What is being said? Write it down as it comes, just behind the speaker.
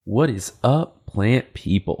What is up, plant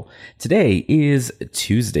people? Today is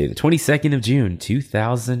Tuesday, the 22nd of June,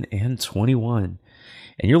 2021,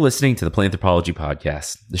 and you're listening to the Planthropology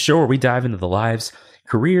Podcast, the show where we dive into the lives,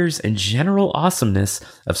 careers, and general awesomeness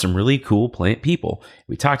of some really cool plant people.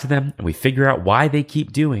 We talk to them and we figure out why they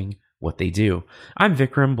keep doing what they do. I'm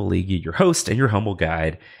Vikram Baligi, your host and your humble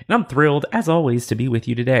guide, and I'm thrilled, as always, to be with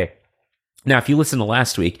you today. Now, if you listened to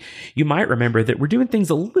last week, you might remember that we're doing things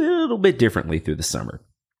a little bit differently through the summer.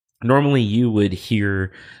 Normally, you would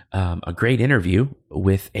hear a great interview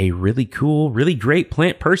with a really cool, really great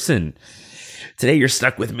plant person. Today, you're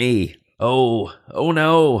stuck with me. Oh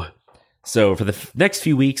no. So for the next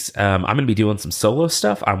few weeks, I'm going to be doing some solo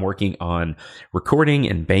stuff. I'm working on recording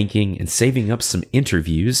and banking and saving up some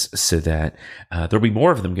interviews so that there'll be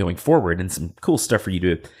more of them going forward and some cool stuff for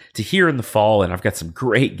you to hear in the fall. And I've got some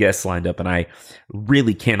great guests lined up, and I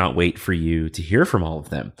really cannot wait for you to hear from all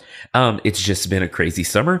of them. It's just been a crazy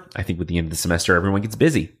summer. I think with the end of the semester, everyone gets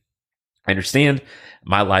busy. I understand.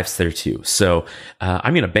 My life's there too. So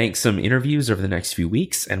I'm going to bank some interviews over the next few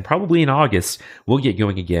weeks, and probably in August, we'll get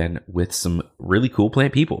going again with some really cool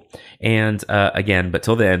plant people. And but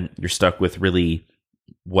till then, you're stuck with really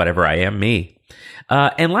whatever I am, me.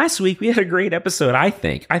 And last week, we had a great episode, I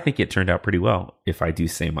think. I think it turned out pretty well, if I do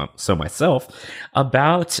say so myself,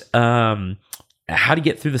 about how to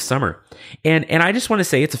get through the summer. And I just want to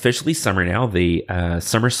say it's officially summer now. The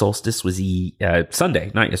summer solstice was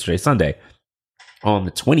Sunday, not yesterday, Sunday, on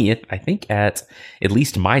the 20th, I think at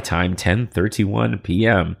least my time, 10:31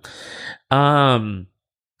 p.m. And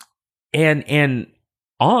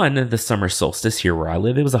on the summer solstice here where I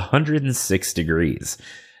live, it was 106 degrees.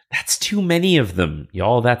 That's too many of them,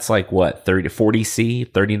 y'all. That's like what, 30 to 40 C,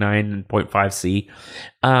 39.5 C.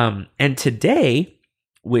 And today,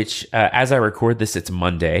 which as I record this, it's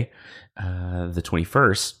Monday, the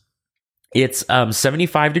 21st. It's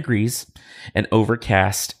 75 degrees and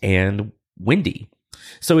overcast and windy.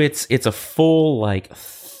 So it's a full like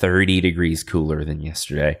 30 degrees cooler than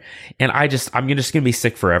yesterday. And I'm just going to be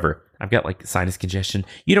sick forever. I've got like sinus congestion.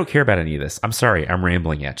 You don't care about any of this. I'm sorry, I'm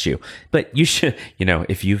rambling at you. But you should,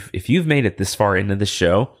 if you've made it this far into the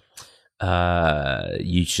show,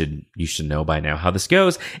 you should know by now how this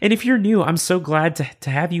goes. And if you're new, I'm so glad to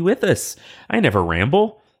have you with us. I never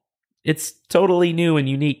ramble. It's totally new and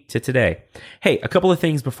unique to today. Hey, a couple of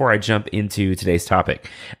things before I jump into today's topic.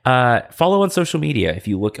 Follow on social media. If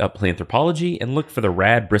you look up Planthropology and look for the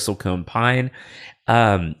rad bristlecone pine,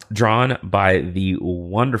 drawn by the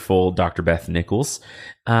wonderful Dr. Beth Nichols,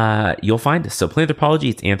 you'll find us. So Planthropology,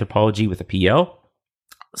 it's anthropology with a PL.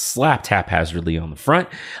 Slapped haphazardly on the front.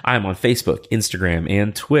 I'm on Facebook, Instagram,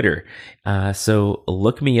 and Twitter. So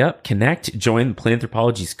look me up, connect, join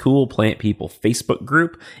Planthropology's Cool Plant People Facebook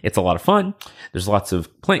group. It's a lot of fun. There's lots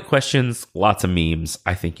of plant questions, lots of memes.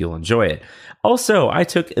 I think you'll enjoy it. Also, I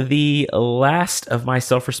took the last of my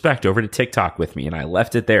self-respect over to TikTok with me, and I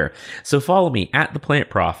left it there. So follow me at the Plant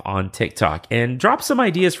Prof on TikTok and drop some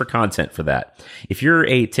ideas for content for that. If you're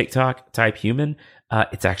a TikTok type human,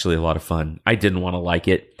 it's actually a lot of fun. I didn't want to like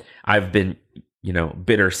it. I've been,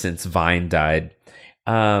 bitter since Vine died.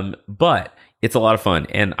 But it's a lot of fun,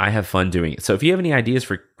 and I have fun doing it. So if you have any ideas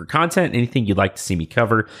for content, anything you'd like to see me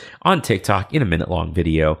cover on TikTok in a minute-long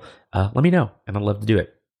video, let me know, and I'd love to do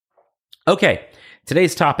it. Okay,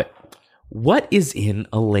 today's topic. What is in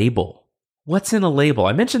a label? What's in a label?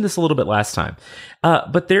 I mentioned this a little bit last time,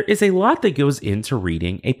 but there is a lot that goes into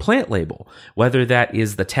reading a plant label, whether that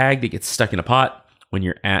is the tag that gets stuck in a pot when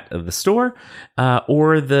you're at the store,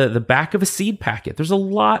 or the back of a seed packet. There's a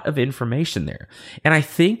lot of information there. And I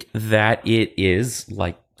think that it is,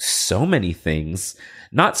 like so many things,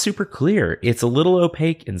 not super clear. It's a little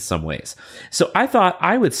opaque in some ways. So I thought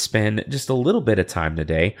I would spend just a little bit of time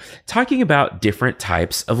today talking about different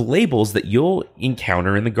types of labels that you'll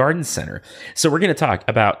encounter in the garden center. So we're going to talk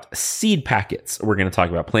about seed packets. We're going to talk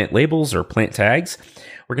about plant labels or plant tags.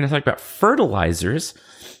 We're going to talk about fertilizers,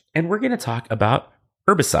 and we're going to talk about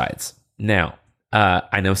herbicides. Now,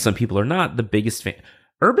 I know some people are not the biggest fan.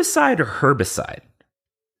 Herbicide or herbicide?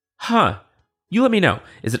 You let me know.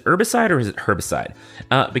 Is it herbicide or is it herbicide?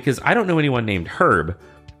 Because I don't know anyone named Herb,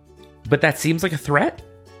 but that seems like a threat.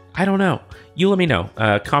 I don't know. You let me know.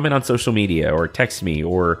 Comment on social media or text me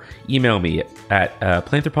or email me at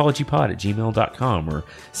planthropologypod@gmail.com or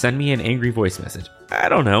send me an angry voice message. I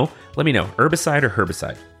don't know. Let me know. Herbicide or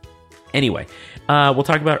herbicide? Anyway, we'll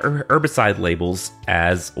talk about herbicide labels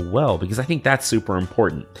as well, because I think that's super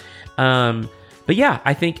important. But yeah,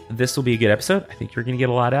 I think this will be a good episode. I think you're going to get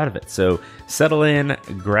a lot out of it. So settle in,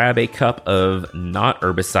 grab a cup of not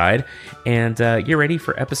herbicide, and get ready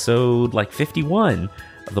for episode 51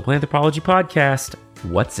 of the Planthropology Podcast.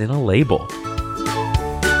 what's in a label.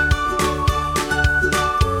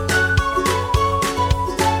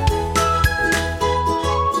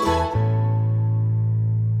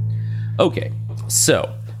 Okay,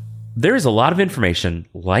 so there's a lot of information,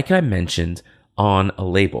 like I mentioned, on a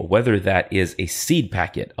label, whether that is a seed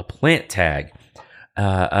packet, a plant tag,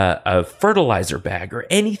 a fertilizer bag, or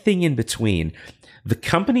anything in between. The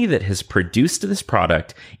company that has produced this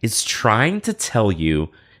product is trying to tell you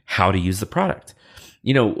how to use the product.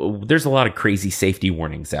 You know, there's a lot of crazy safety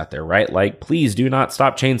warnings out there, right? Like, please do not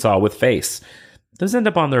stop chainsaw with face. Those end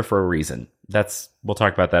up on there for a reason. We'll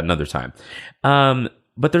talk about that another time.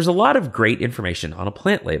 But there's a lot of great information on a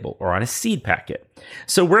plant label or on a seed packet.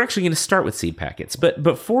 So we're actually going to start with seed packets. But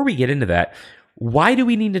before we get into that, why do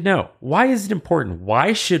we need to know? Why is it important?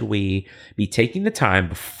 Why should we be taking the time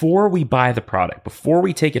before we buy the product, before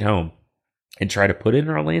we take it home and try to put it in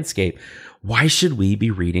our landscape? Why should we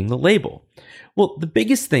be reading the label? Well, the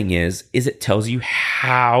biggest thing is it tells you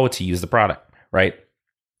how to use the product, right?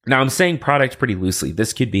 Now, I'm saying product pretty loosely.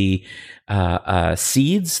 This could be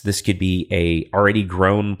seeds. This could be a already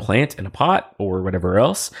grown plant in a pot or whatever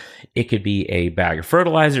else. It could be a bag of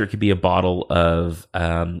fertilizer. It could be a bottle of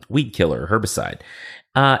weed killer, herbicide.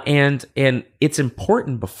 And it's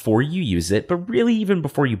important before you use it, but really even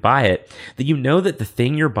before you buy it, that you know that the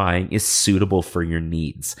thing you're buying is suitable for your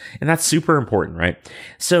needs. And that's super important, right?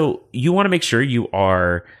 So you want to make sure you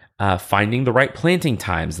are finding the right planting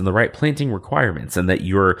times and the right planting requirements, and that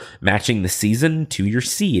you're matching the season to your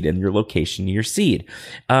seed and your location to your seed.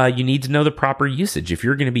 You need to know the proper usage. If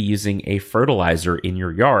you're going to be using a fertilizer in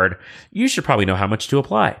your yard, you should probably know how much to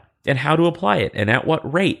apply and how to apply it and at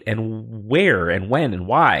what rate and where and when and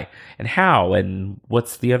why and how and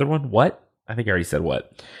what's the other one? What? I think I already said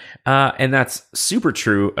what. And that's super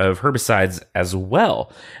true of herbicides as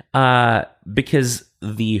well, because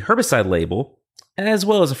the herbicide label, as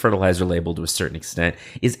well as a fertilizer label to a certain extent,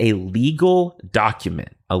 is a legal document,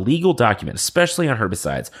 especially on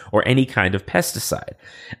herbicides or any kind of pesticide.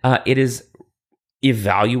 It is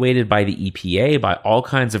evaluated by the EPA, by all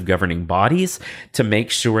kinds of governing bodies, to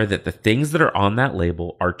make sure that the things that are on that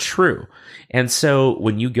label are true. And so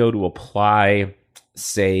when you go to apply,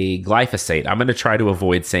 say, glyphosate, I'm going to try to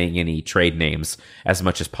avoid saying any trade names as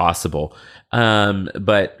much as possible.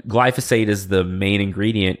 But glyphosate is the main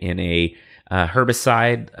ingredient in a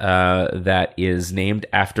herbicide that is named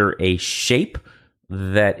after a shape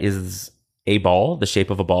that is a ball, the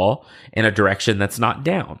shape of a ball, in a direction that's not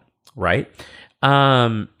down, right?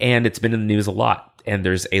 And it's been in the news a lot. And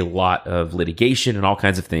there's a lot of litigation and all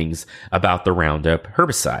kinds of things about the Roundup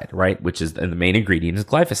herbicide, right? And the main ingredient is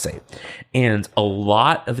glyphosate. And a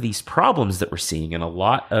lot of these problems that we're seeing, and a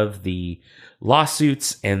lot of the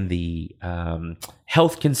lawsuits and the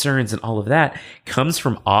health concerns and all of that, comes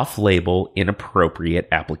from off-label, inappropriate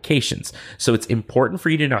applications. So it's important for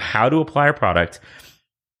you to know how to apply a product.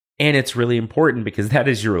 And it's really important because that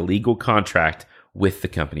is your legal contract with the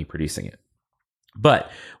company producing it.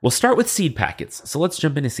 But we'll start with seed packets. So let's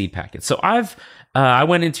jump into seed packets. So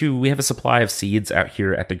we have a supply of seeds out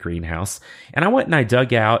here at the greenhouse, and I went and I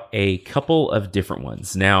dug out a couple of different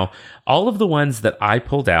ones. Now, all of the ones that I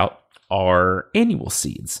pulled out are annual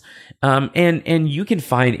seeds. And you can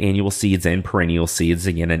find annual seeds and perennial seeds.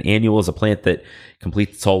 Again, an annual is a plant that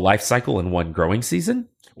completes its whole life cycle in one growing season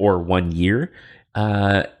or 1 year.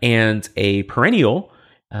 And a perennial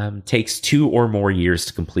takes 2 or more years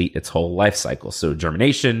to complete its whole life cycle. So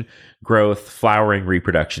germination, growth, flowering,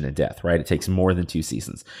 reproduction, and death, right? It takes more than 2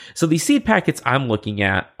 seasons. So these seed packets I'm looking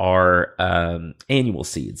at are annual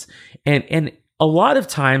seeds. And a lot of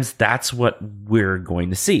times that's what we're going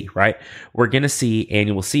to see, right? We're going to see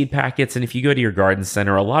annual seed packets. And if you go to your garden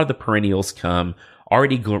center, a lot of the perennials come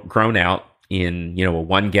already grown out in, a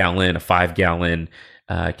 1 gallon, a 5 gallon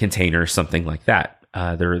container, something like that.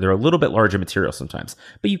 They're a little bit larger material sometimes,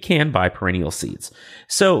 but you can buy perennial seeds.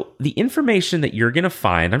 So the information that you're going to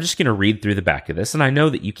find, I'm just going to read through the back of this, and I know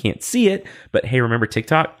that you can't see it, but hey, remember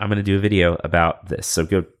TikTok? I'm going to do a video about this. So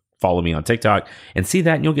go follow me on TikTok and see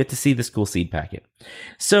that, and you'll get to see this cool seed packet.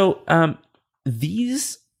 So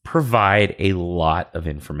these provide a lot of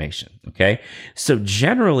information, okay? So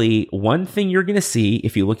generally, one thing you're going to see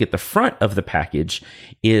if you look at the front of the package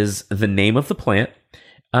is the name of the plant.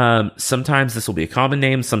 Sometimes this will be a common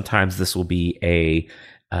name. Sometimes this will be a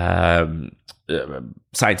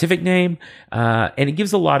scientific name, and it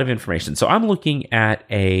gives a lot of information. So I'm looking at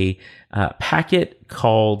a packet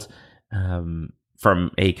called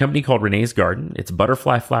from a company called Renee's Garden. It's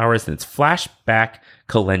butterfly flowers, and it's flashback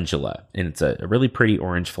calendula, and it's a really pretty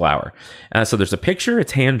orange flower. So there's a picture.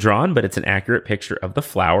 It's hand drawn, but it's an accurate picture of the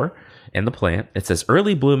flower. and the plant. It says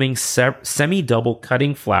early blooming semi-double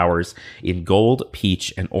cutting flowers in gold,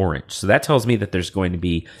 peach, and orange. So that tells me that there's going to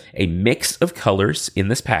be a mix of colors in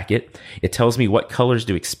this packet. It tells me what colors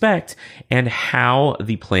to expect and how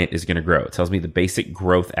the plant is going to grow. It tells me the basic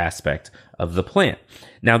growth aspect of the plant.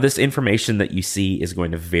 Now, this information that you see is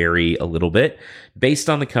going to vary a little bit based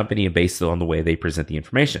on the company and based on the way they present the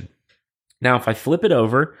information. Now, if I flip it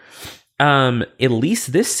over, at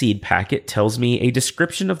least this seed packet tells me a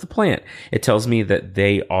description of the plant. It tells me that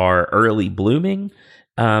they are early blooming.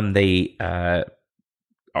 They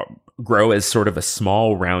grow as sort of a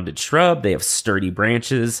small rounded shrub. They have sturdy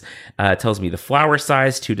branches. It tells me the flower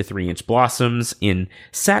size, 2 to 3 inch blossoms in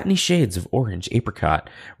satiny shades of orange, apricot,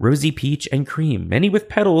 rosy peach, and cream, many with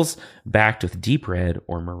petals backed with deep red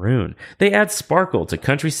or maroon. They add sparkle to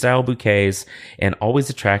country style bouquets and always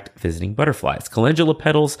attract visiting butterflies. Calendula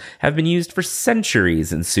petals have been used for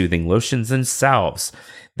centuries in soothing lotions and salves.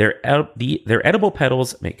 Their edible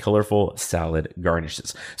petals make colorful salad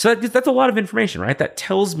garnishes. So that's a lot of information, right? That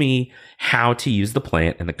tells me how to use the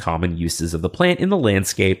plant and the common uses of the plant in the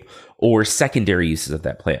landscape or secondary uses of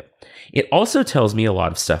that plant. It also tells me a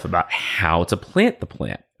lot of stuff about how to plant the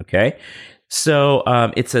plant, okay? So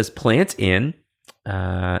it says plant in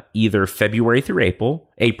either February through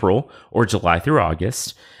April, or July through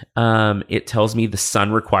August. It tells me the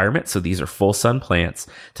sun requirement. So these are full sun plants.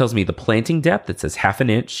 It tells me the planting depth. It says 1/2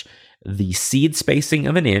 inch, the seed spacing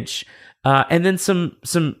of 1 inch. And then some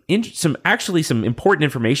important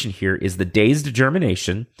information here is the days to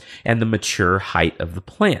germination and the mature height of the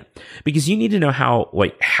plant, because you need to know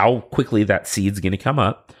how quickly that seed's going to come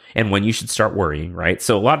up and when you should start worrying, right?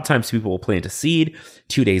 So a lot of times people will plant a seed.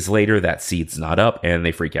 2 days later, that seed's not up and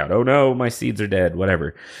they freak out. Oh no, my seeds are dead,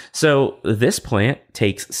 whatever. So this plant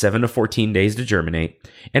takes 7 to 14 days to germinate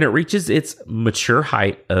and it reaches its mature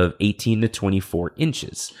height of 18 to 24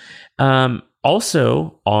 inches.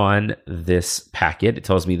 Also on this packet, it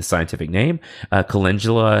tells me the scientific name,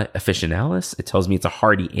 Calendula officinalis. It tells me it's a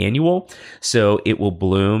hardy annual, so it will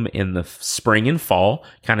bloom in the spring and fall,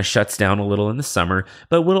 kind of shuts down a little in the summer,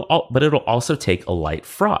 but it'll also take a light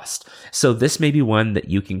frost. So this may be one that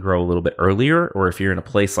you can grow a little bit earlier, or if you're in a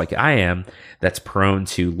place like I am that's prone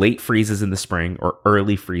to late freezes in the spring or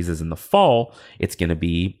early freezes in the fall, it's going to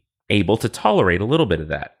be able to tolerate a little bit of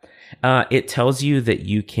that. It tells you that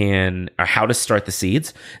you can, or how to start the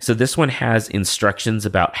seeds. So this one has instructions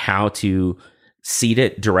about how to seed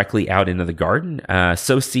it directly out into the garden.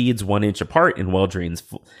 Sow seeds 1 inch apart in well-drained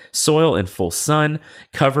soil in full sun.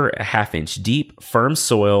 Cover a 1/2 inch deep, firm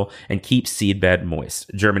soil, and keep seedbed moist.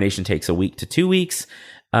 Germination takes 1 week to 2 weeks.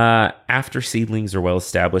 After seedlings are well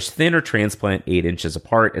established, thin or transplant 8 inches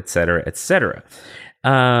apart, etc., etc.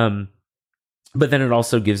 But then it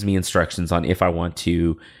also gives me instructions on if I want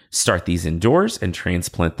to start these indoors and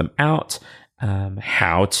transplant them out,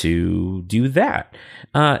 how to do that.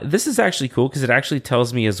 This is actually cool because it actually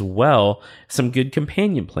tells me as well some good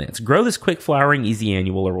companion plants. Grow this quick flowering, easy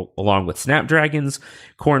annual along with snapdragons,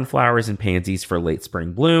 cornflowers, and pansies for late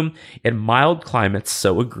spring bloom. In mild climates,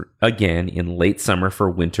 sow again in late summer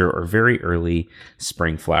for winter or very early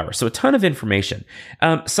spring flowers. So a ton of information.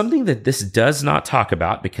 Something that this does not talk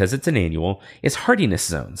about because it's an annual is hardiness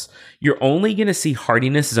zones. You're only going to see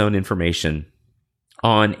hardiness zone information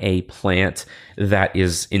on a plant that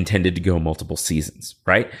is intended to go multiple seasons,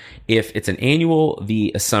 right? If it's an annual,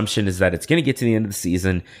 the assumption is that it's going to get to the end of the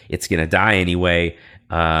season, it's going to die anyway,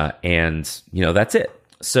 and that's it.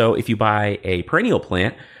 So if you buy a perennial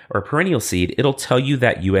plant or a perennial seed, it'll tell you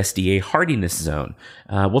that USDA hardiness zone.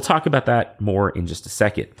 We'll talk about that more in just a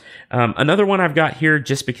second. Another one I've got here,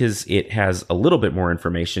 just because it has a little bit more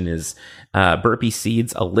information, is Burpee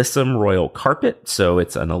Seeds Alyssum Royal Carpet. So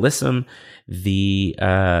it's an alyssum. The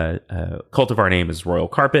cultivar name is Royal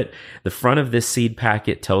Carpet. The front of this seed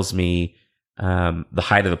packet tells me the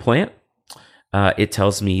height of the plant. It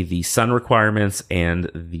tells me the sun requirements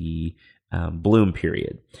and the bloom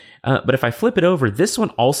period. But if I flip it over, this one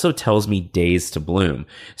also tells me days to bloom.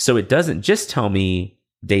 So it doesn't just tell me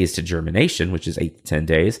days to germination, which is 8 to 10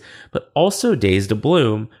 days, but also days to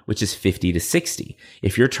bloom, which is 50 to 60.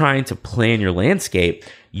 If you're trying to plan your landscape,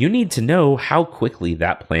 you need to know how quickly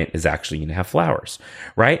that plant is actually going to have flowers,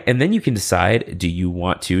 right? And then you can decide, do you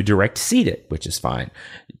want to direct seed it, which is fine,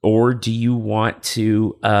 or do you want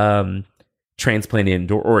to transplant it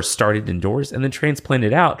indoor or start it indoors and then transplant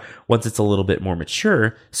it out once it's a little bit more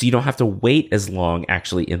mature, so you don't have to wait as long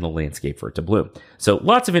actually in the landscape for it to bloom. So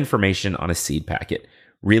lots of information on a seed packet.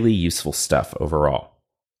 Really useful stuff overall.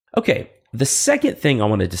 Okay, The second thing I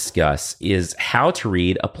want to discuss is how to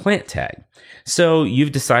read a plant tag. So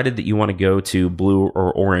you've decided that you want to go to blue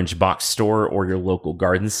or orange box store or your local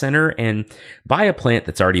garden center and buy a plant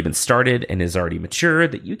that's already been started and is already mature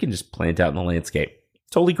that you can just plant out in the landscape.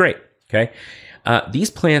 Totally great. Okay. These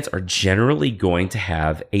plants are generally going to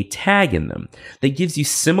have a tag in them that gives you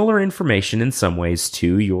similar information in some ways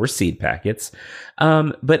to your seed packets.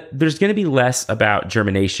 But there's going to be less about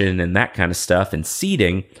germination and that kind of stuff and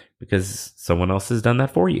seeding because someone else has done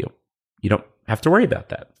that for you. You don't have to worry about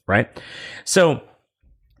that, right? So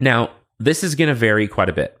now this is going to vary quite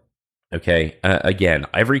a bit. Okay. Again,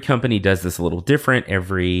 every company does this a little different.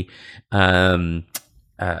 Every, say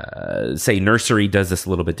nursery does this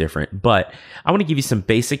a little bit different, but I want to give you some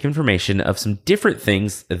basic information of some different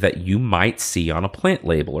things that you might see on a plant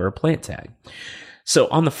label or a plant tag. So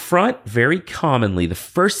on the front, very commonly, the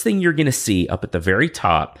first thing you're going to see up at the very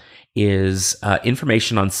top is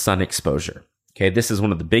information on sun exposure. Okay, this is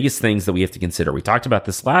one of the biggest things that we have to consider. We talked about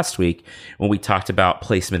this last week when we talked about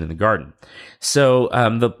placement in the garden. So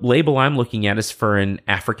the label I'm looking at is for an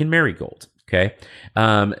African marigold. Okay.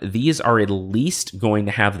 These are at least going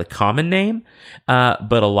to have the common name,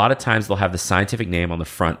 but a lot of times they'll have the scientific name on the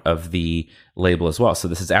front of the label as well. So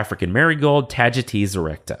this is African marigold, Tagetes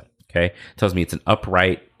erecta. Okay. It tells me it's an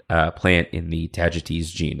upright plant in the Tagetes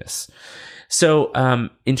genus. So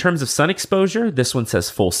in terms of sun exposure, this one says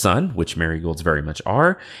full sun, which marigolds very much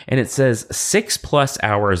are. And it says 6+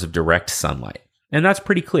 hours of direct sunlight. And that's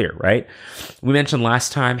pretty clear, right? We mentioned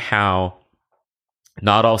last time how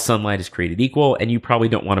not all sunlight is created equal, and you probably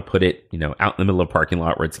don't want to put it, out in the middle of a parking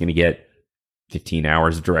lot where it's going to get 15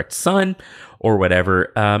 hours of direct sun or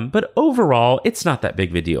whatever. But overall, it's not that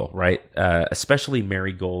big of a deal, right? Especially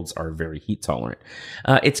marigolds are very heat tolerant.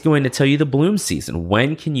 It's going to tell you the bloom season.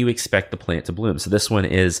 When can you expect the plant to bloom? So this one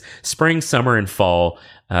is spring, summer, and fall.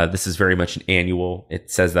 This is very much an annual. It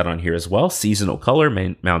says that on here as well. Seasonal color,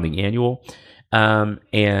 mounding annual.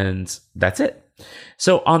 And that's it.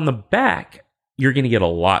 So on the back, you're going to get a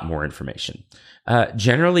lot more information.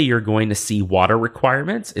 Generally, you're going to see water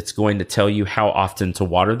requirements. It's going to tell you how often to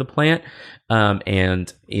water the plant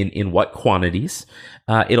and in what quantities.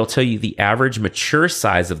 It'll tell you the average mature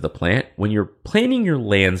size of the plant. When you're planning your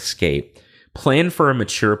landscape, plan for a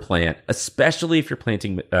mature plant, especially if you're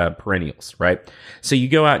planting perennials, right? So you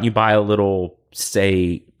go out and you buy a little,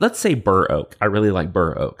 let's say bur oak. I really like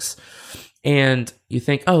bur oaks. And you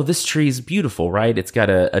think, oh, this tree is beautiful, right? It's got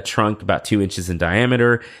a trunk about 2 inches in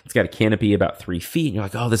diameter. It's got a canopy about 3 feet. And you're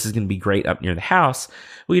like, oh, this is going to be great up near the house.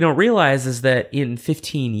 What you don't realize is that in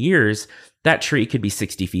 15 years, that tree could be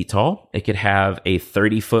 60 feet tall. It could have a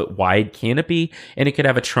 30-foot wide canopy, and it could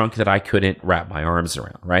have a trunk that I couldn't wrap my arms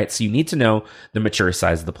around, right? So you need to know the mature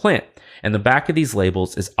size of the plant. And the back of these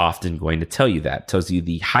labels is often going to tell you that. It tells you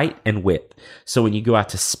the height and width. So when you go out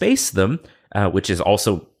to space them, which is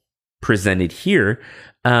also presented here,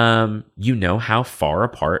 you know how far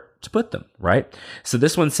apart to put them, right? So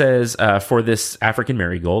this one says for this African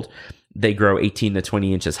marigold, they grow 18 to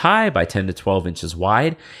 20 inches high by 10 to 12 inches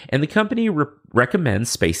wide, and the company recommends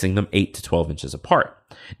spacing them 8 to 12 inches apart.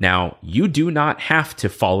 Now, you do not have to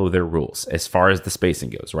follow their rules as far as the spacing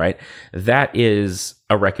goes, right? That is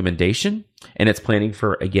a recommendation, and it's planning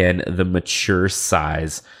for, again, the mature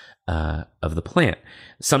size of the plant.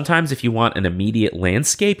 Sometimes if you want an immediate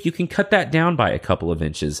landscape, you can cut that down by a couple of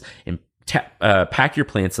inches and pack your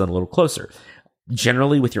plants in a little closer.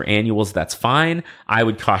 Generally, with your annuals, that's fine. I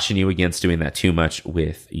would caution you against doing that too much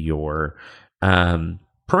with your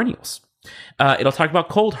perennials. It'll talk about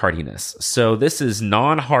cold hardiness. So this is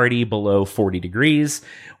non-hardy below 40 degrees.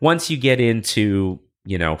 Once you get into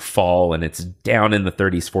fall and it's down in the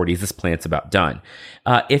 30s, 40s, this plant's about done.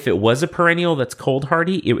 If it was a perennial that's cold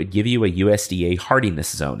hardy, it would give you a USDA hardiness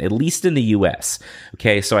zone, at least in the US.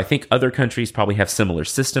 Okay, so I think other countries probably have similar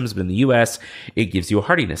systems, but in the US, it gives you a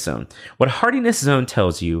hardiness zone. What a hardiness zone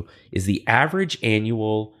tells you is the average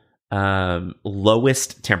annual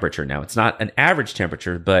lowest temperature. Now, it's not an average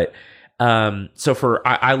temperature, but so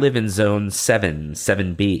I live in zone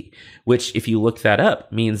 7B, which if you look that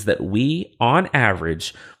up means that we on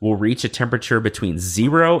average will reach a temperature between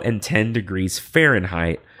 0 and 10 degrees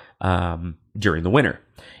Fahrenheit, during the winter.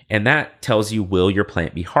 And that tells you, will your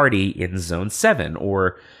plant be hardy in zone 7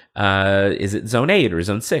 or, is it zone 8 or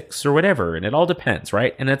zone 6 or whatever? And it all depends,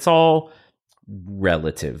 right? And it's all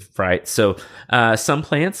relative, right? So, some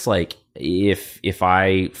plants, like if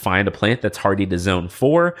I find a plant that's hardy to zone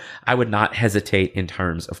 4, I would not hesitate in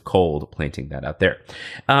terms of cold planting that out there.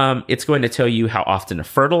 It's going to tell you how often to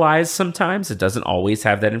fertilize sometimes. It doesn't always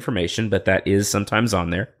have that information, but that is sometimes on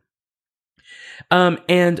there.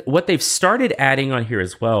 And what they've started adding on here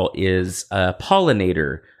as well is a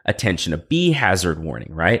pollinator attention, a bee hazard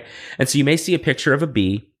warning, right? And so you may see a picture of a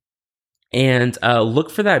bee and look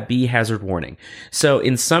for that bee hazard warning. So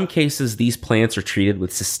in some cases, these plants are treated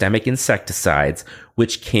with systemic insecticides,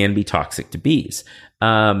 which can be toxic to bees.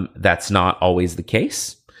 That's not always the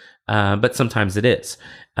case, but sometimes it is.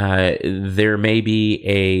 There may be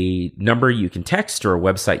a number you can text or a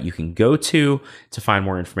website you can go to find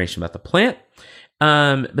more information about the plant.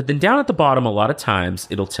 But then down at the bottom, a lot of times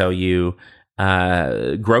it'll tell you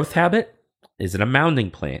growth habit. Is it a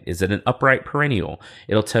mounding plant? Is it an upright perennial?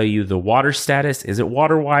 It'll tell you the water status. Is it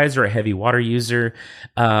water wise or a heavy water user?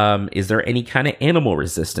 Is there any kind of animal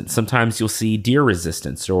resistance? Sometimes you'll see deer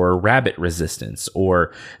resistance or rabbit resistance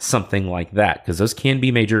or something like that, because those can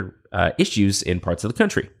be major issues in parts of the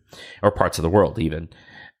country or parts of the world even.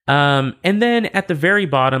 And then at the very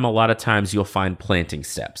bottom, a lot of times you'll find planting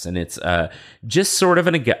steps, and it's just sort of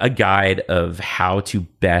a guide of how to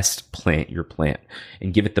best plant your plant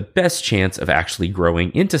and give it the best chance of actually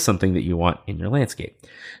growing into something that you want in your landscape.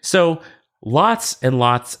 So lots and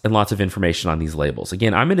lots and lots of information on these labels.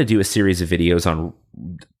 Again, I'm going to do a series of videos on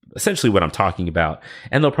essentially what I'm talking about,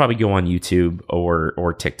 and they'll probably go on YouTube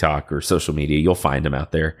or TikTok or social media. You'll find them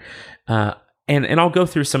out there. And I'll go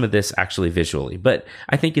through some of this actually visually, but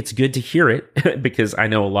I think it's good to hear it because I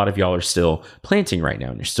know a lot of y'all are still planting right now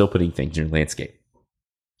and you're still putting things in your landscape.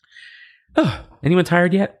 Oh, anyone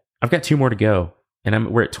tired yet? I've got 2 more to go,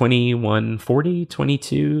 and we're at 21:40,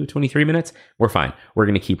 22, 23 minutes. We're fine. We're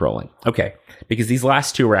going to keep rolling. Okay, because these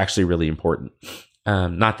last 2 are actually really important.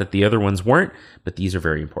 Not that the other ones weren't, but these are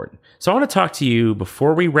very important. So I want to talk to you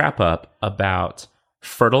before we wrap up about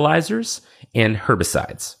fertilizers and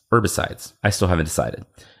herbicides. I still haven't decided.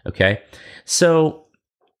 Okay. So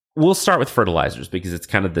we'll start with fertilizers because it's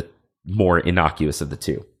kind of the more innocuous of the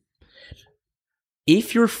 2.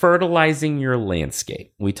 If you're fertilizing your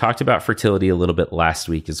landscape, we talked about fertility a little bit last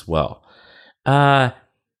week as well.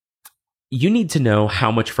 You need to know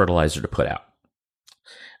how much fertilizer to put out.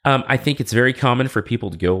 I think it's very common for people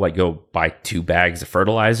to go buy 2 bags of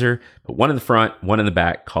fertilizer, put 1 in the front, 1 in the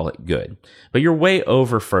back, call it good. But you're way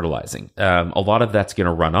over fertilizing. A lot of that's going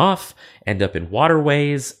to run off, end up in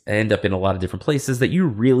waterways, end up in a lot of different places that you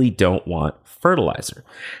really don't want fertilizer.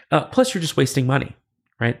 Plus, you're just wasting money,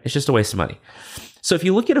 right? It's just a waste of money. So if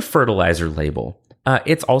you look at a fertilizer label,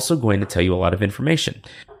 it's also going to tell you a lot of information.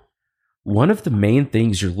 One of the main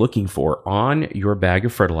things you're looking for on your bag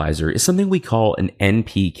of fertilizer is something we call an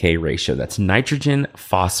NPK ratio. That's nitrogen,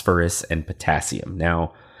 phosphorus, and potassium.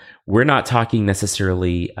 Now, we're not talking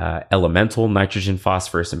necessarily elemental nitrogen,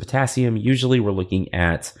 phosphorus, and potassium. Usually we're looking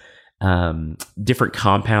at different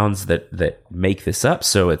compounds that make this up.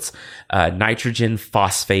 So it's nitrogen,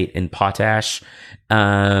 phosphate, and potash,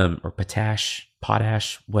 or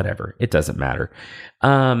potash, whatever. It doesn't matter.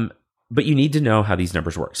 But you need to know how these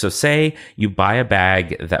numbers work. So say you buy a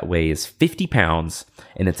bag that weighs 50 pounds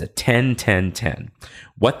and it's a 10-10-10.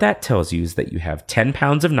 What that tells you is that you have 10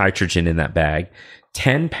 pounds of nitrogen in that bag,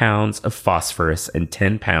 10 pounds of phosphorus, and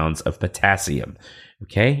 10 pounds of potassium.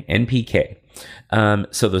 Okay, NPK.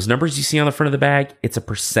 So those numbers you see on the front of the bag, it's a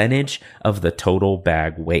percentage of the total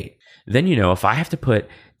bag weight. Then you know if I have to put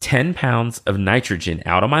 10 pounds of nitrogen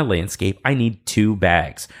out on my landscape, I need 2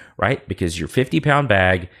 bags, right? Because your 50-pound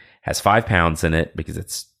bag has 5 pounds in it because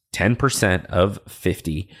it's 10% of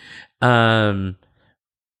 50. And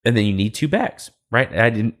then you need 2 bags, right?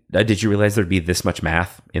 Did you realize there'd be this much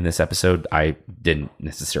math in this episode? I didn't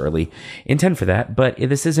necessarily intend for that, but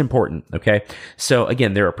this is important, okay? So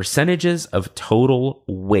again, there are percentages of total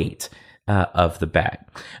weight of the bag.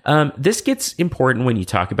 This gets important when you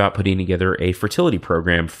talk about putting together a fertility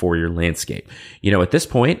program for your landscape. At this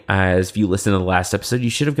point, as if you listen to the last episode, you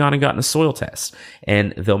should have gone and gotten a soil test,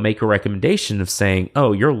 and they'll make a recommendation of saying,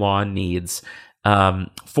 oh, your lawn needs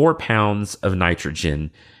 4 pounds of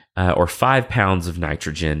nitrogen or 5 pounds of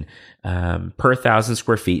nitrogen per 1,000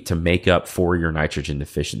 square feet to make up for your nitrogen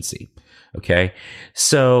deficiency. Okay.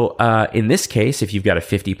 So, in this case, if you've got a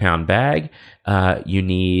 50-pound bag, you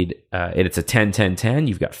need, and it's a 10-10-10,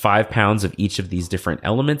 you've got 5 pounds of each of these different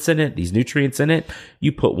elements in it, these nutrients in it.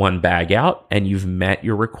 You put 1 bag out and you've met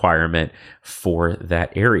your requirement for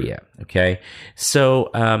that area. Okay. So,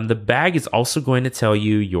 the bag is also going to tell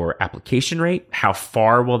you your application rate. How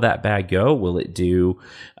far will that bag go? Will it do,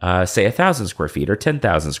 say 1,000 square feet or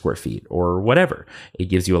 10,000 square feet or whatever? It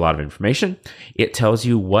gives you a lot of information. It tells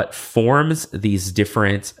you what forms these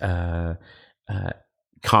different,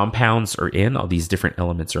 compounds are in, all these different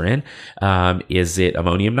elements are in. Is it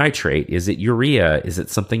ammonium nitrate? Is it urea? Is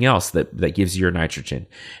it something else that gives you your nitrogen?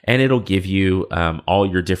 And it'll give you all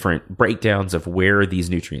your different breakdowns of where these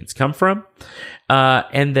nutrients come from.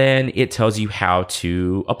 And then it tells you how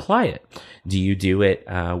to apply it. Do you do it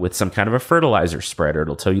with some kind of a fertilizer spreader?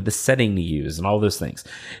 It'll tell you the setting to use and all those things.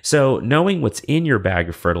 So knowing what's in your bag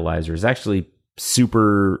of fertilizer is actually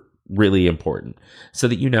super really important, so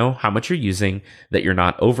that you know how much you're using, that you're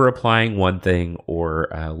not over applying one thing or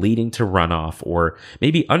leading to runoff, or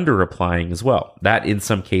maybe under applying as well. That in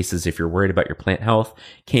some cases, if you're worried about your plant health,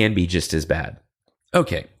 can be just as bad.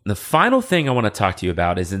 Okay, the final thing I want to talk to you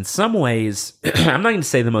about is, in some ways, I'm not going to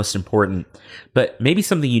say the most important, but maybe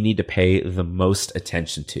something you need to pay the most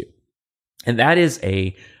attention to. And that is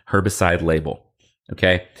a herbicide label.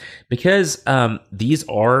 Okay, because these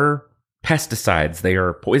are pesticides. They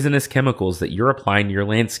are poisonous chemicals that you're applying to your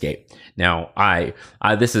landscape. Now,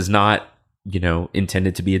 this is not,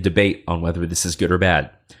 intended to be a debate on whether this is good or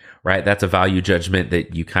bad, right? That's a value judgment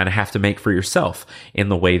that you kind of have to make for yourself in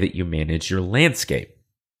the way that you manage your landscape.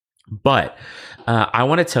 But I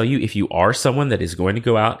want to tell you, if you are someone that is going to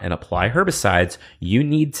go out and apply herbicides, you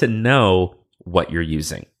need to know what you're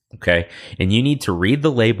using, okay? And you need to read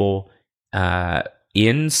the label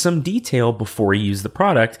in some detail before you use the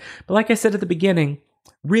product. But like I said at the beginning,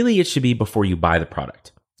 really it should be before you buy the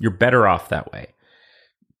product. You're better off that way.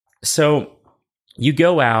 So you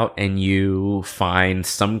go out and you find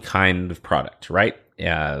some kind of product, right?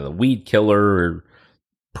 The Weed Killer,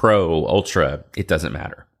 Pro, Ultra, it doesn't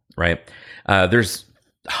matter, right? There's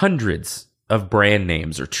hundreds of brand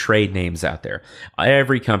names or trade names out there.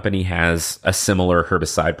 Every company has a similar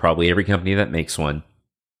herbicide, probably every company that makes one.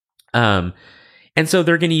 And so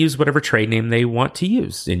they're going to use whatever trade name they want to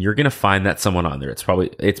use, and you're going to find that someone on there. It's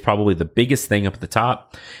probably the biggest thing up at the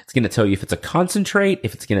top. It's going to tell you if it's a concentrate,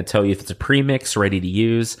 if it's going to tell you if it's a premix ready to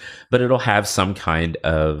use, but it'll have some kind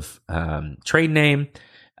of trade name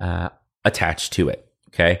attached to it.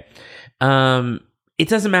 Okay, it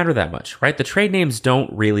doesn't matter that much, right? The trade names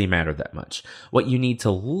don't really matter that much. What you need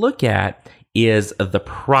to look at is the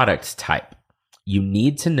product type. You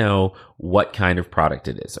need to know what kind of product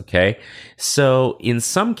it is, okay? So in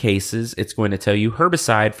some cases, it's going to tell you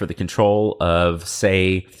herbicide for the control of,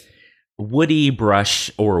 say, woody brush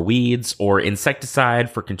or weeds, or insecticide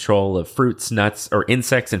for control of fruits, nuts, or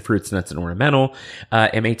insects and fruits, nuts, and ornamental.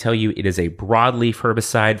 It may tell you it is a broadleaf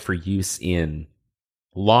herbicide for use in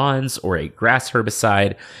lawns, or a grass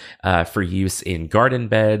herbicide for use in garden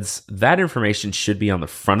beds. That information should be on the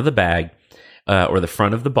front of the bag or the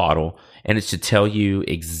front of the bottle, and it should tell you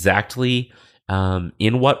exactly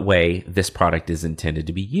in what way this product is intended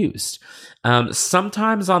to be used.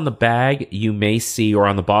 Sometimes on the bag you may see, or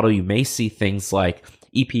on the bottle you may see, things like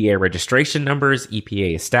EPA registration numbers,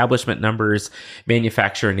 EPA establishment numbers,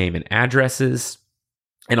 manufacturer name and addresses,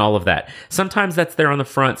 and all of that. Sometimes that's there on the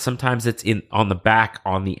front. Sometimes it's on the back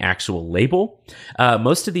on the actual label.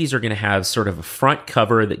 Most of these are going to have sort of a front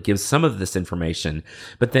cover that gives some of this information,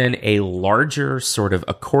 but then a larger sort of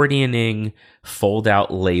accordioning fold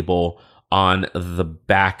out label on the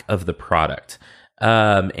back of the product.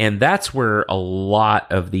 And that's where a lot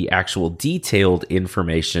of the actual detailed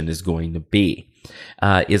information is going to be.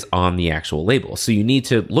 Is on the actual label. So you need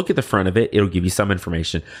to look at the front of it. It'll give you some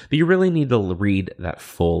information, but you really need to read that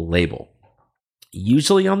full label.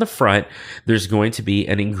 Usually on the front, there's going to be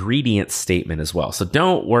an ingredient statement as well. So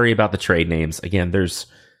don't worry about the trade names. Again, there's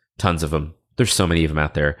tons of them. There's so many of them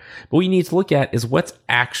out there. But what you need to look at is what's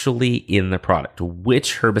actually in the product,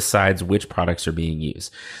 which herbicides, which products are being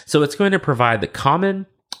used. So it's going to provide the common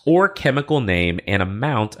or chemical name and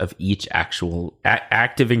amount of each actual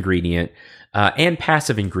active ingredient and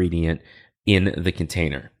passive ingredient in the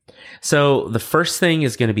container. So the first thing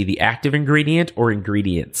is going to be the active ingredient or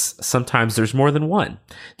ingredients. Sometimes there's more than one,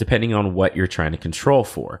 depending on what you're trying to control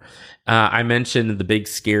for. I mentioned the big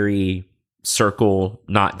scary circle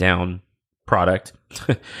knot down product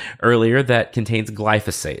earlier that contains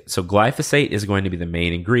glyphosate. So glyphosate is going to be the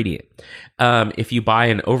main ingredient. If you buy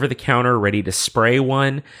an over-the-counter ready to spray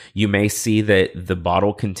one, you may see that the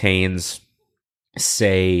bottle contains,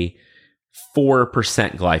 say, 4%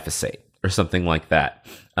 glyphosate or something like that.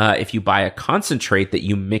 If you buy a concentrate that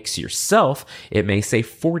you mix yourself, it may say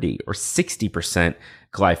 40 or 60%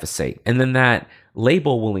 glyphosate. And then that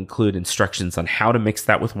label will include instructions on how to mix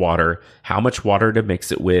that with water, how much water to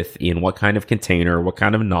mix it with, in what kind of container, what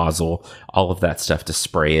kind of nozzle, all of that stuff to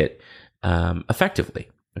spray it effectively.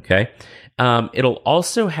 Okay. It'll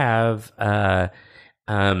also have a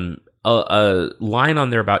line on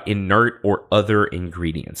there about inert or other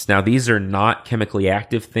ingredients. Now, these are not chemically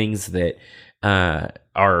active things that have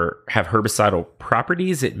herbicidal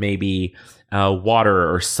properties. It may be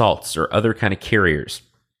water or salts or other kind of carriers.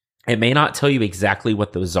 It may not tell you exactly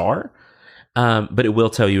what those are, but it will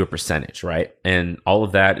tell you a percentage, right? And all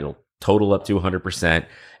of that, it'll total up to 100%,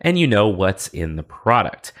 and you know what's in the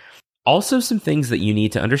product. Also, some things that you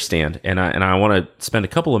need to understand, and I want to spend a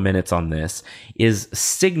couple of minutes on this, is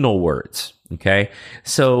signal words, okay?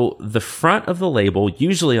 So the front of the label,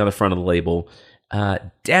 usually on the front of the label,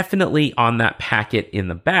 definitely on that packet in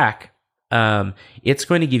the back, it's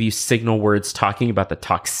going to give you signal words talking about the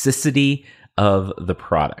toxicity of the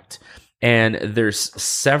product. And there's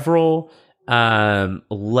several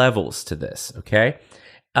levels to this, okay?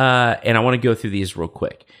 And I want to go through these real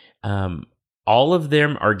quick. All of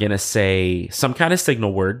them are going to say some kind of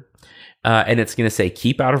signal word, and it's going to say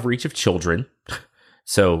keep out of reach of children.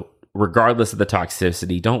 So regardless of the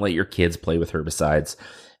toxicity, don't let your kids play with herbicides.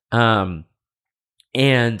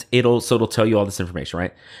 And it'll tell you all this information,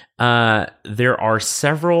 right? There are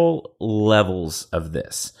several levels of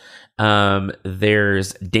this.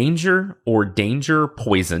 There's danger or danger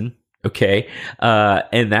poison. Okay.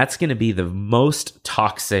 And that's going to be the most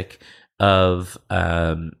toxic of,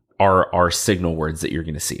 our signal words that you're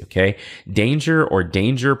going to see. Okay. Danger or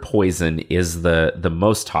danger poison is the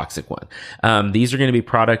most toxic one. These are going to be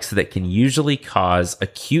products that can usually cause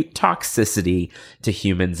acute toxicity to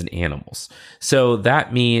humans and animals. So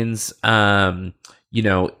that means,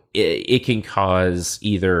 it can cause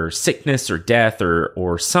either sickness or death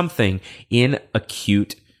or something in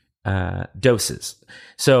acute, doses.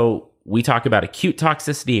 So we talk about acute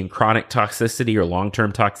toxicity and chronic toxicity or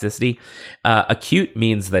long-term toxicity. Acute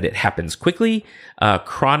means that it happens quickly.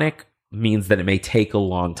 Chronic means that it may take a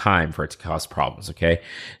long time for it to cause problems, okay?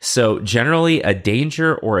 So generally, a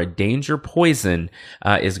danger or a danger poison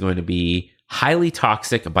is going to be highly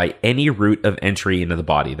toxic by any route of entry into the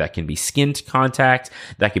body. That can be skin contact,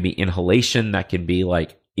 that can be inhalation, that can be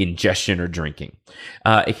like ingestion or drinking.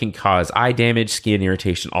 It can cause eye damage, skin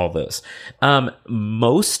irritation, all those.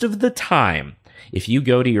 Most of the time, if you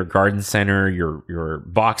go to your garden center, your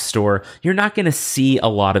box store, you're not going to see a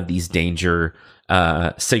lot of these danger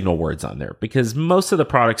signal words on there, because most of the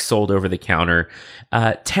products sold over the counter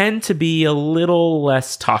tend to be a little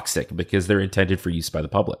less toxic because they're intended for use by the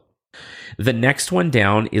public. The next one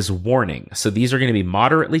down is warning. So these are going to be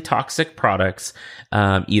moderately toxic products,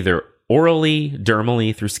 either orally,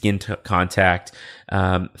 dermally, through skin contact,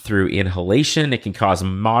 through inhalation. It can cause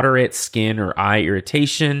moderate skin or eye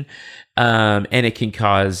irritation, and it can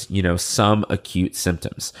cause, some acute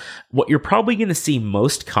symptoms. What you're probably going to see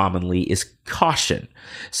most commonly is caution.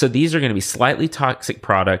 So these are going to be slightly toxic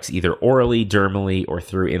products, either orally, dermally, or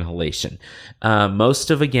through inhalation.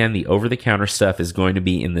 Most of, again, the over-the-counter stuff is going to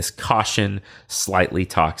be in this caution, slightly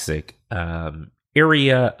toxic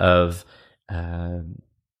area of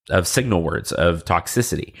signal words, of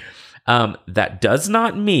toxicity. That does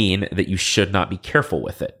not mean that you should not be careful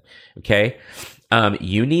with it. Okay.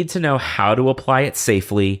 You need to know how to apply it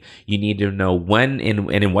safely. You need to know when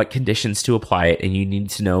and in what conditions to apply it. And you need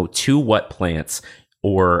to know to what plants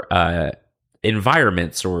or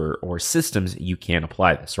environments or systems you can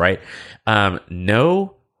apply this, right?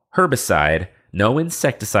 No herbicide, no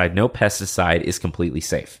insecticide, no pesticide is completely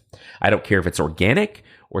safe. I don't care if it's organic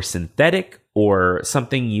or synthetic or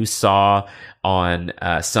something you saw on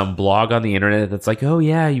some blog on the internet that's like, oh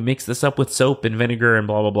yeah, you mix this up with soap and vinegar and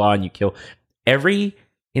blah, blah, blah, and you kill. Every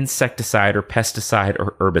insecticide or pesticide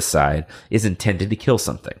or herbicide is intended to kill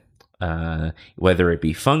something, whether it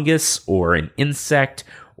be fungus or an insect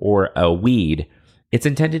or a weed. It's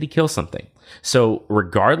intended to kill something. So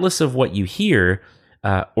regardless of what you hear,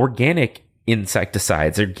 organic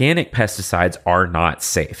insecticides, organic pesticides are not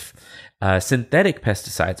safe. Synthetic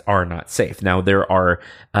pesticides are not safe. Now, there are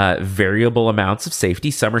variable amounts of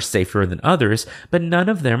safety. Some are safer than others, but none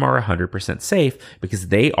of them are 100% safe because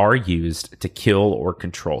they are used to kill or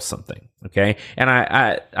control something. Okay. And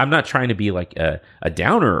I'm not trying to be like a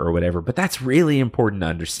downer or whatever, but that's really important to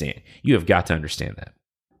understand. You have got to understand that.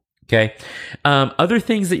 Okay. Other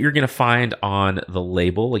things that you're going to find on the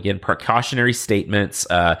label, again, precautionary statements,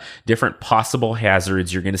 different possible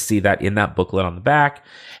hazards. You're going to see that in that booklet on the back.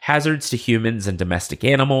 Hazards to humans and domestic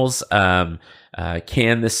animals. Some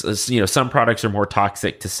products are more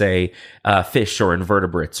toxic to, say, fish or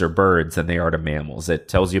invertebrates or birds than they are to mammals. It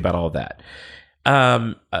tells you about all of that.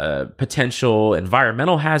 Potential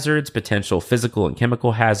environmental hazards, potential physical and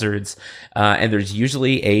chemical hazards, and there's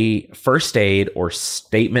usually a first aid or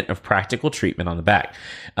statement of practical treatment on the back.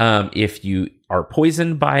 If you are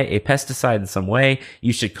poisoned by a pesticide in some way,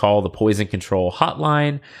 you should call the poison control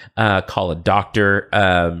hotline, call a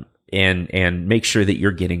doctor. and make sure that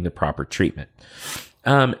you're getting the proper treatment.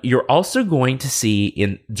 You're also going to see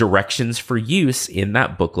in directions for use in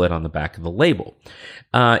that booklet on the back of the label.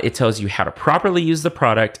 It tells you how to properly use the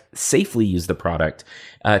product, safely use the product,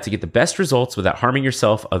 to get the best results without harming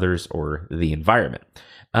yourself, others, or the environment.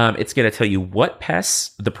 It's going to tell you what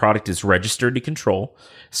pests the product is registered to control.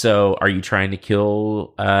 So are you trying to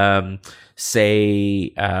kill,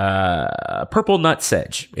 say, purple nut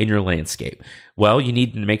sedge in your landscape? Well, you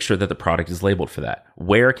need to make sure that the product is labeled for that.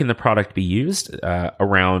 Where can the product be used?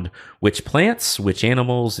 Around which plants, which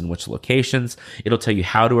animals, and which locations. It'll tell you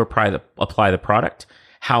how to apply the product,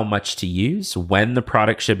 how much to use, when the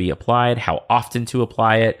product should be applied, how often to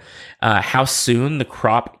apply it, how soon the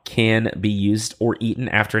crop can be used or eaten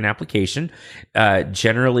after an application.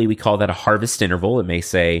 Generally, we call that a harvest interval. It may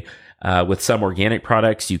say with some organic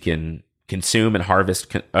products, you can consume and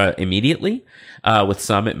harvest immediately. With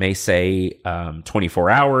some, it may say 24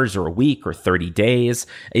 hours or a week or 30 days.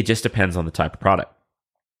 It just depends on the type of product.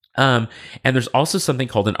 And there's also something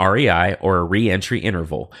called an REI, or a re-entry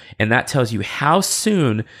interval. And that tells you how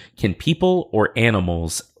soon can people or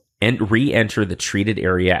animals re-enter the treated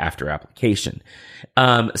area after application.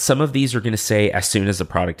 Some of these are going to say as soon as the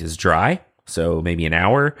product is dry. So maybe an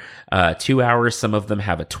hour, 2 hours. Some of them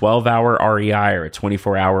have a 12-hour REI or a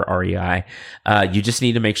 24-hour REI. You just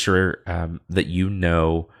need to make sure that you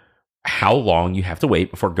know how long you have to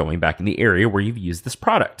wait before going back in the area where you've used this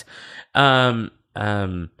product.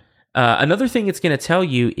 Another thing it's going to tell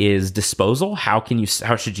you is disposal. How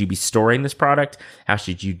should you be storing this product? How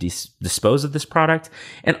should you dispose of this product?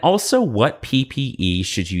 And also, what PPE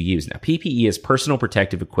should you use? Now, PPE is personal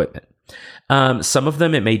protective equipment. Some of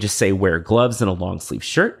them, it may just say wear gloves and a long sleeve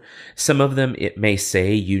shirt. Some of them, it may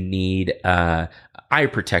say you need eye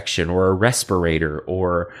protection or a respirator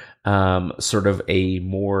or sort of a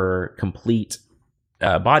more complete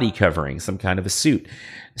body covering, some kind of a suit.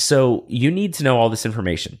 So you need to know all this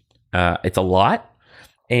information. It's a lot.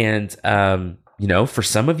 And, for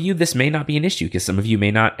some of you, this may not be an issue because some of you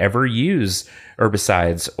may not ever use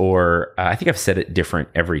herbicides, or I think I've said it different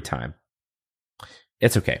every time.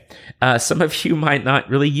 It's okay. Some of you might not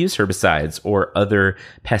really use herbicides or other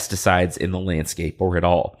pesticides in the landscape or at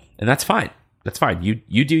all. And that's fine. That's fine.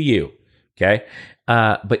 You do you. Okay.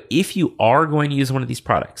 But if you are going to use one of these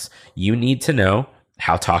products, you need to know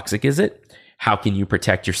how toxic is it? How can you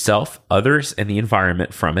protect yourself, others, and the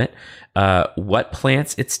environment from it? What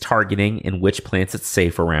plants it's targeting and which plants it's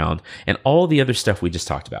safe around, and all the other stuff we just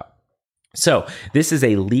talked about. So this is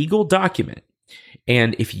a legal document.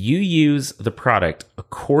 And if you use the product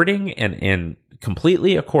according and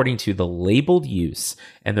completely according to the labeled use,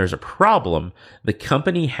 and there's a problem, the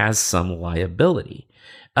company has some liability.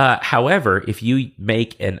 However, if you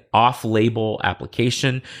make an off-label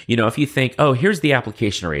application, if you think, oh, here's the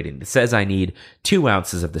application rating. It says I need 2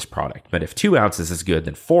 ounces of this product. But if 2 ounces is good,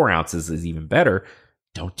 then 4 ounces is even better.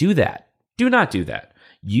 Don't do that. Do not do that.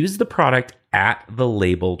 Use the product at the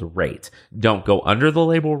labeled rate. Don't go under the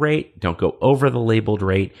label rate. Don't go over the labeled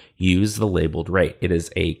rate. Use the labeled rate. It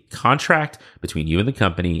is a contract between you and the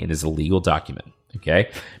company and is a legal document.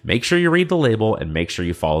 Okay? Make sure you read the label and make sure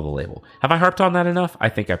you follow the label. Have I harped on that enough? I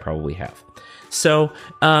think I probably have. So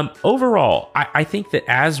overall, I think that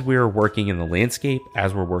as we're working in the landscape,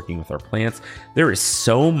 as we're working with our plants, there is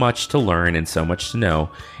so much to learn and so much to know.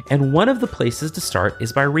 And one of the places to start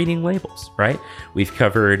is by reading labels, right? We've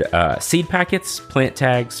covered seed packets, plant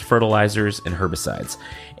tags, fertilizers, and herbicides.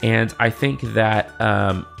 And I think that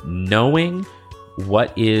knowing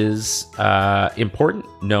what is important,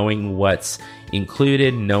 knowing what's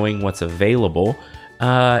included, knowing what's available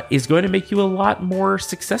is going to make you a lot more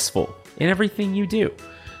successful in everything you do.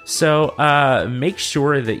 So make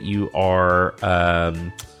sure that you are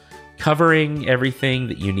covering everything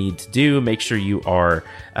that you need to do. Make sure you are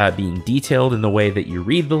being detailed in the way that you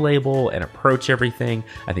read the label and approach everything.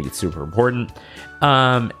 I think it's super important.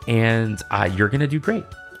 And you're going to do great.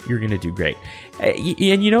 You're going to do great.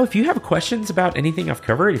 And, if you have questions about anything I've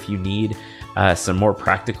covered, if you need some more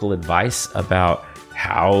practical advice about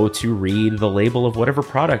how to read the label of whatever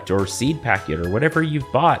product or seed packet or whatever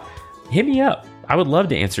you've bought, hit me up. I would love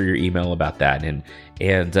to answer your email about that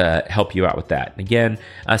and help you out with that. And again,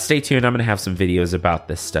 stay tuned. I'm going to have some videos about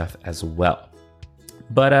this stuff as well.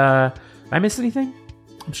 But did I miss anything?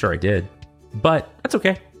 I'm sure I did. But that's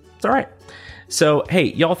okay. It's all right. So, hey,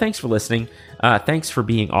 y'all, thanks for listening. Thanks for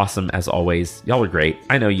being awesome as always. Y'all are great.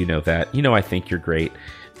 I know you know that. I think you're great.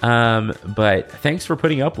 But thanks for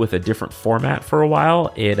putting up with a different format for a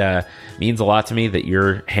while. It means a lot to me that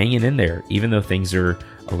you're hanging in there, even though things are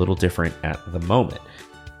a little different at the moment.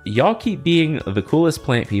 y'all keep being the coolest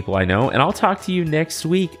plant people I know, and I'll talk to you next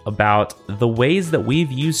week about the ways that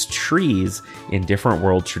we've used trees in different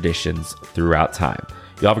world traditions throughout time.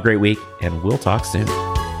 Y'all have a great week, and we'll talk soon.